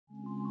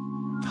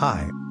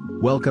Hi.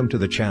 Welcome to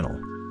the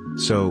channel.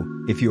 So,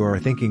 if you are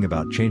thinking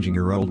about changing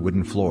your old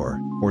wooden floor,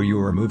 or you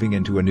are moving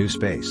into a new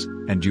space,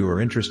 and you are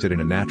interested in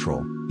a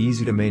natural,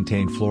 easy to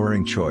maintain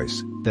flooring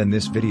choice, then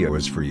this video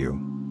is for you.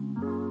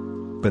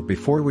 But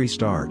before we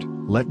start,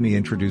 let me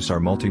introduce our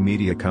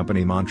multimedia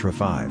company Mantra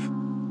 5.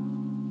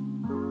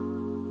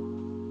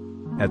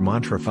 At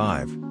Mantra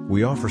 5,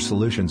 we offer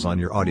solutions on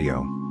your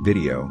audio,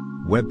 video,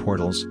 web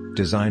portals,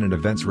 design and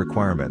events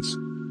requirements.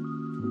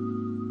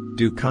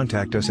 Do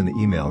contact us in the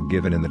email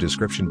given in the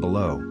description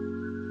below.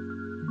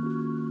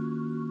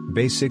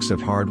 Basics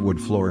of Hardwood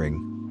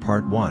Flooring,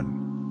 Part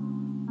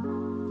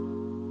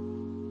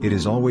 1. It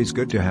is always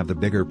good to have the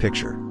bigger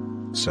picture.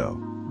 So,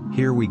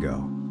 here we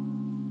go.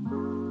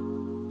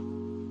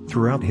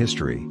 Throughout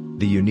history,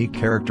 the unique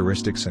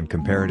characteristics and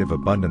comparative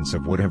abundance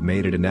of wood have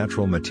made it a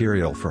natural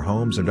material for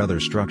homes and other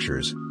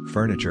structures,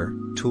 furniture,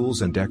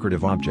 tools and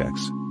decorative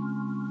objects.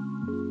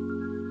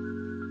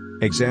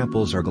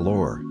 Examples are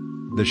galore.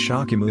 The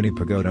Shakyamuni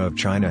Pagoda of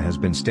China has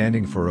been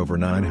standing for over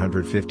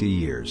 950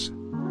 years.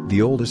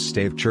 The oldest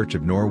stave church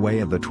of Norway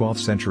of the 12th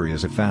century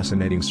is a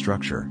fascinating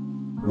structure.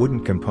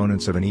 Wooden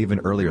components of an even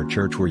earlier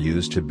church were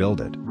used to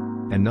build it.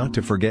 And not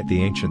to forget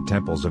the ancient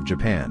temples of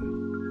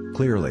Japan.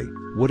 Clearly,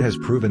 wood has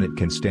proven it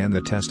can stand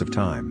the test of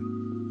time.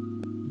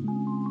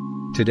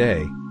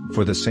 Today,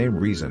 for the same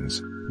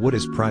reasons, wood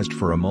is prized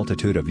for a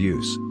multitude of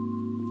use.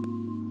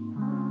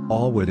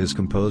 All wood is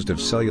composed of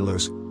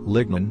cellulose,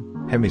 lignin,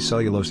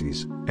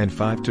 hemicelluloses, and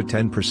 5 to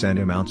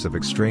 10% amounts of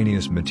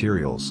extraneous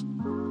materials.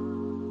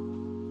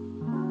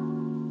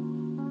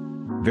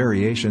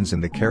 Variations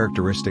in the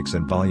characteristics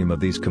and volume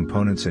of these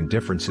components and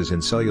differences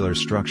in cellular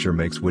structure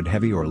makes wood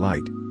heavy or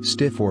light,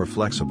 stiff or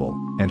flexible,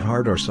 and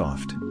hard or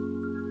soft.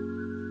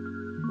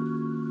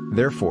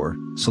 Therefore,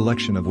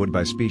 selection of wood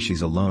by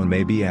species alone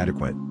may be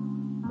adequate.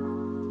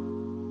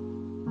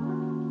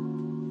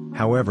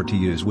 However, to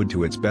use wood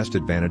to its best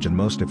advantage and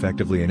most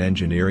effectively in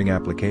engineering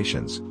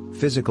applications,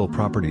 physical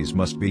properties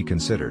must be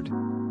considered.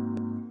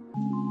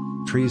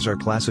 Trees are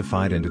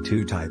classified into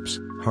two types,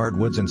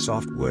 hardwoods and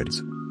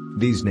softwoods.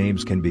 These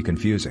names can be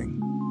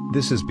confusing.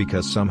 This is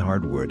because some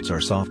hardwoods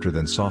are softer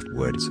than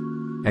softwoods,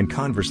 and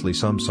conversely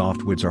some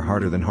softwoods are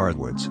harder than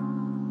hardwoods.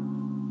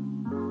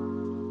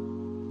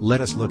 Let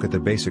us look at the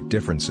basic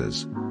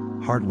differences.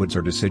 Hardwoods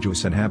are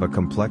deciduous and have a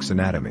complex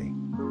anatomy.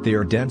 They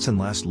are dense and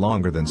last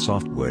longer than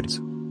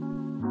softwoods.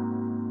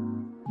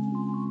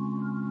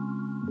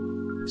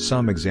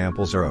 Some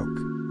examples are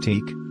oak,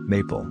 teak,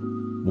 maple,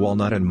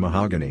 walnut and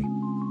mahogany.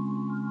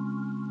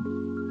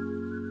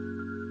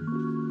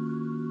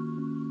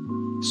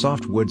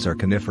 Softwoods are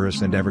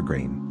coniferous and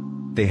evergreen.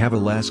 They have a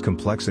less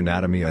complex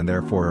anatomy and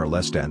therefore are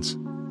less dense.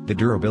 The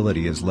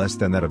durability is less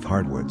than that of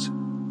hardwoods.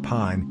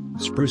 Pine,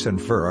 spruce and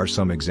fir are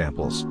some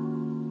examples.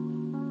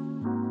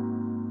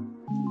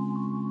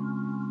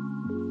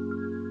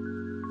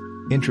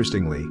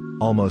 Interestingly,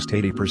 almost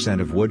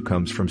 80% of wood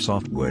comes from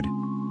softwood.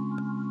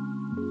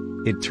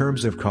 In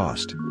terms of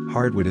cost,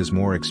 hardwood is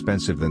more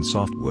expensive than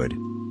softwood.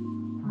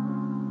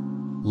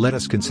 Let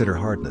us consider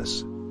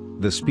hardness.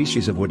 The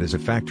species of wood is a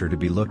factor to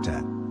be looked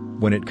at.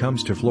 When it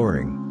comes to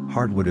flooring,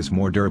 hardwood is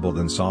more durable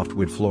than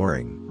softwood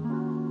flooring.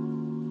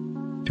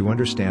 To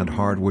understand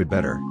hardwood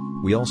better,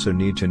 we also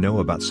need to know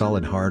about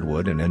solid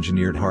hardwood and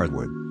engineered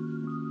hardwood.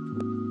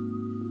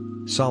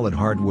 Solid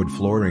hardwood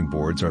flooring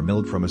boards are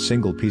milled from a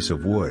single piece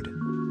of wood.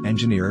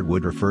 Engineered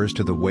wood refers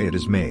to the way it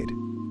is made.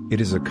 It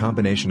is a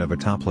combination of a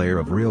top layer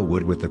of real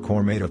wood with the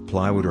core made of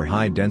plywood or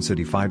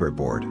high-density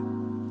fiberboard.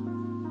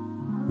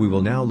 We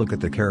will now look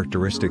at the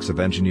characteristics of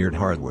engineered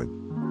hardwood.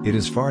 It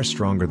is far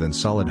stronger than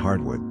solid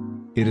hardwood.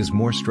 It is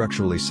more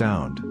structurally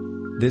sound.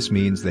 This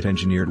means that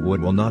engineered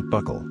wood will not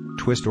buckle,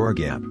 twist or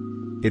gap.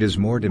 It is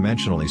more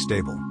dimensionally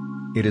stable.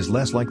 It is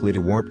less likely to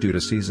warp due to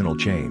seasonal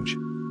change.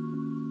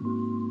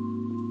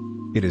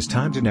 It is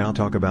time to now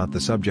talk about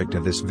the subject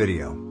of this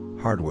video,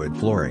 hardwood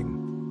flooring.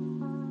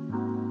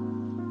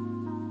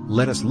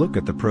 Let us look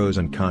at the pros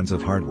and cons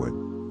of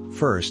hardwood.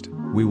 First,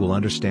 we will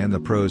understand the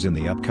pros in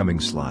the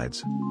upcoming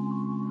slides.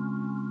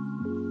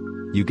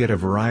 You get a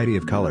variety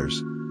of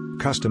colors.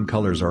 Custom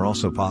colors are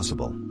also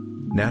possible.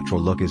 Natural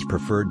look is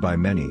preferred by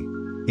many.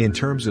 In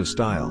terms of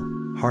style,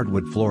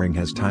 hardwood flooring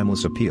has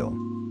timeless appeal.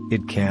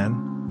 It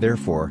can,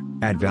 therefore,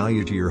 add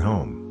value to your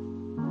home.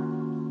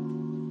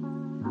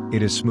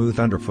 It is smooth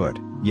underfoot,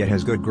 yet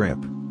has good grip,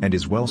 and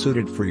is well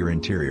suited for your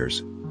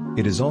interiors.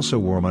 It is also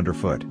warm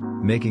underfoot,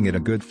 making it a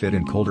good fit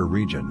in colder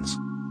regions.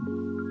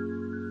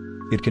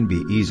 It can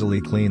be easily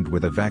cleaned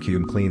with a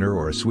vacuum cleaner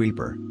or a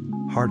sweeper.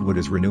 Hardwood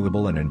is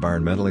renewable and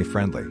environmentally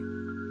friendly.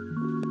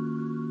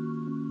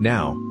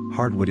 Now,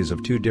 hardwood is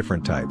of two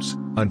different types,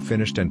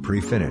 unfinished and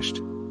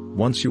pre-finished.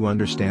 Once you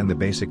understand the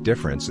basic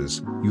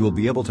differences, you will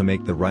be able to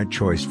make the right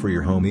choice for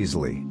your home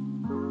easily.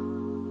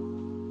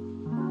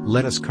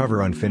 Let us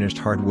cover unfinished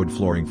hardwood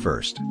flooring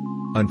first.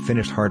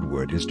 Unfinished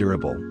hardwood is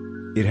durable.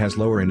 It has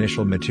lower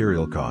initial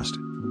material cost.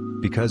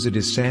 Because it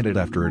is sanded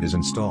after it is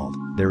installed,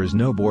 there is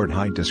no board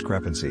height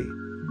discrepancy.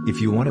 If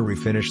you want to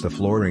refinish the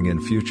flooring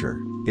in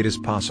future, it is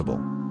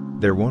possible.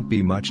 There won't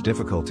be much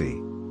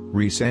difficulty.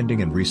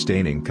 Resanding and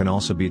restaining can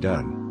also be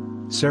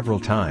done several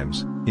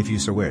times, if you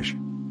so wish.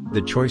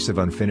 The choice of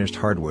unfinished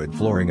hardwood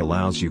flooring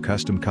allows you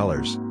custom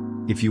colors.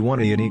 If you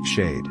want a unique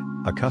shade,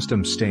 a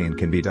custom stain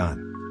can be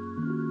done.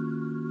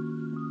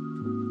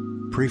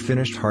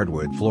 Pre-finished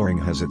hardwood flooring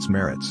has its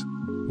merits.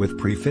 With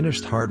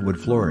pre-finished hardwood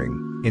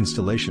flooring,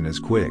 installation is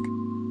quick.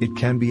 It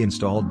can be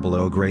installed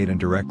below grade and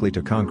directly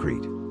to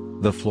concrete.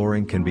 The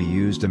flooring can be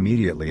used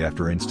immediately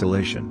after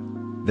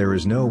installation. There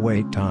is no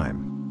wait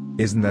time.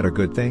 Isn't that a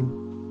good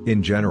thing?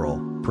 In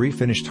general,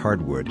 pre-finished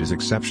hardwood is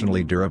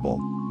exceptionally durable,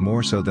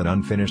 more so than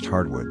unfinished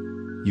hardwood.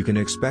 You can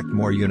expect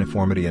more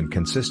uniformity and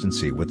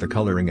consistency with the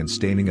coloring and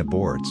staining of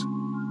boards.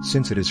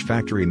 Since it is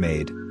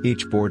factory-made,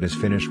 each board is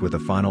finished with a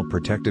final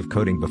protective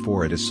coating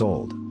before it is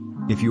sold.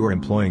 If you are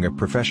employing a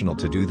professional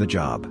to do the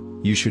job,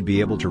 you should be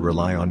able to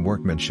rely on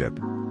workmanship.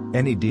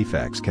 Any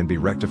defects can be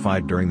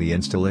rectified during the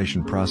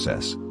installation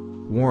process.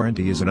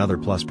 Warranty is another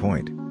plus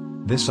point.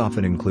 This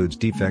often includes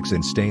defects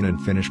in stain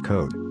and finish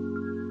coat.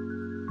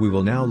 We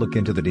will now look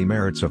into the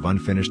demerits of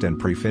unfinished and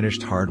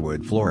pre-finished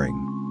hardwood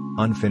flooring.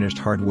 Unfinished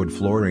hardwood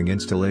flooring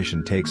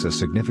installation takes a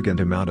significant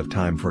amount of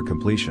time for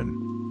completion.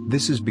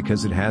 This is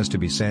because it has to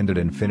be sanded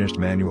and finished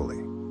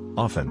manually.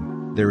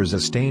 Often, there is a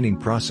staining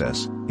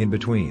process in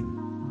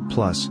between.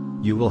 Plus,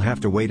 you will have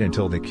to wait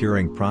until the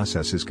curing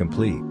process is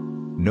complete.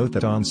 Note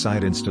that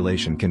on-site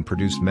installation can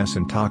produce mess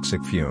and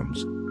toxic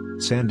fumes.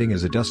 Sanding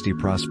is a dusty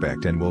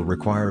prospect and will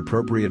require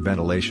appropriate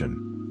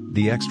ventilation.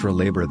 The extra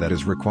labor that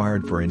is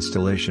required for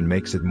installation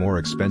makes it more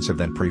expensive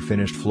than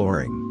pre-finished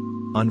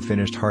flooring.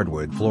 Unfinished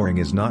hardwood flooring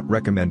is not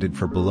recommended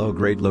for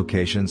below-grade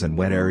locations and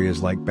wet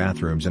areas like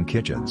bathrooms and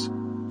kitchens.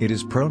 It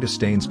is prone to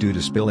stains due to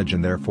spillage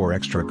and therefore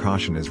extra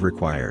caution is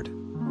required.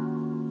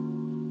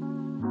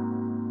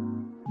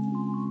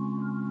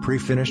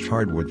 Pre-finished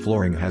hardwood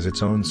flooring has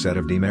its own set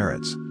of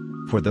demerits.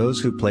 For those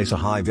who place a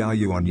high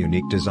value on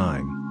unique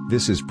design,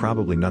 this is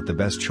probably not the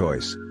best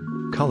choice.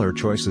 Color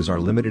choices are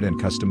limited and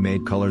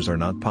custom-made colors are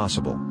not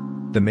possible.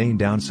 The main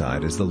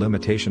downside is the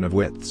limitation of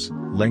widths,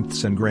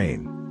 lengths and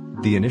grain.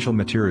 The initial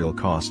material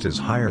cost is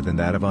higher than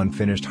that of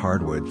unfinished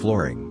hardwood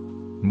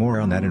flooring. More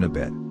on that in a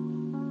bit.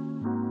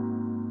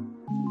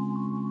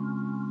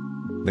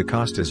 The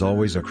cost is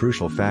always a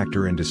crucial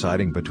factor in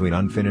deciding between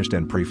unfinished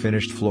and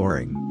pre-finished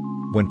flooring.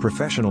 When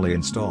professionally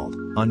installed,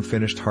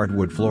 unfinished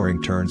hardwood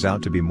flooring turns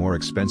out to be more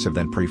expensive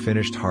than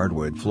pre-finished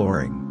hardwood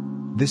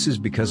flooring. This is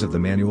because of the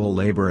manual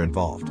labor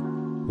involved.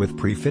 With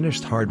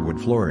pre-finished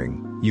hardwood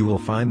flooring, you will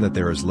find that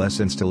there is less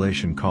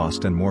installation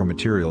cost and more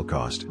material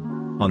cost.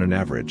 On an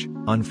average,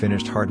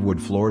 unfinished hardwood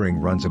flooring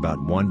runs about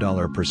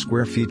 $1 per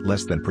square feet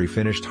less than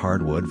pre-finished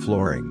hardwood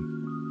flooring.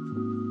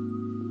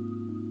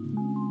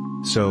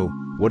 So,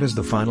 what is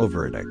the final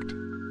verdict?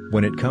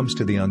 When it comes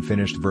to the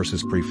unfinished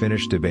versus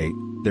pre-finished debate,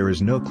 there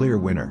is no clear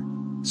winner.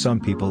 Some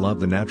people love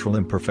the natural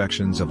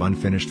imperfections of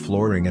unfinished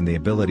flooring and the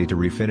ability to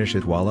refinish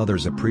it, while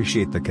others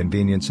appreciate the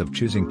convenience of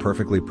choosing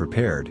perfectly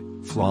prepared,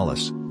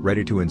 flawless,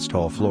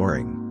 ready-to-install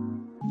flooring.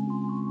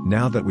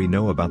 Now that we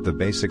know about the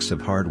basics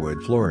of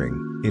hardwood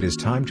flooring, it is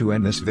time to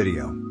end this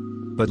video.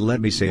 But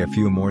let me say a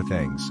few more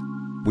things.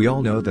 We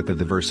all know that the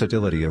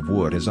versatility of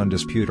wood is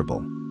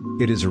undisputable.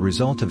 It is a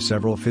result of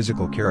several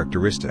physical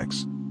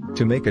characteristics.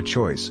 To make a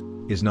choice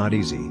is not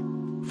easy.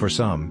 For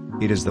some,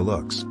 it is the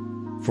looks.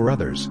 For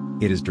others,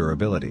 it is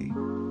durability.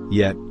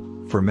 Yet,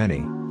 for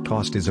many,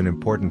 cost is an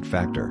important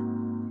factor.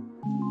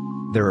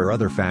 There are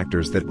other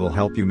factors that will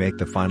help you make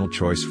the final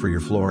choice for your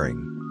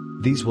flooring.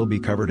 These will be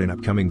covered in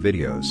upcoming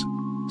videos.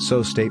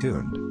 So stay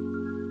tuned.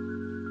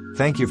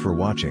 Thank you for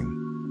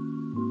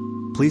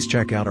watching. Please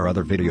check out our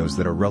other videos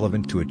that are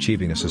relevant to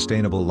achieving a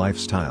sustainable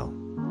lifestyle.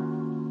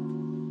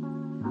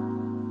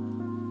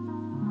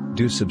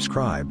 Do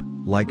subscribe,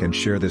 like and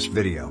share this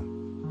video.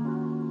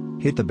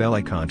 Hit the bell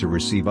icon to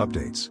receive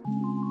updates.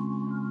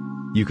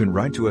 You can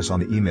write to us on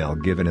the email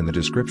given in the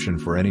description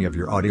for any of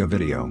your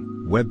audio-video,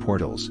 web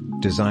portals,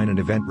 design and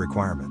event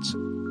requirements.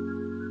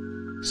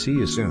 See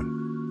you soon.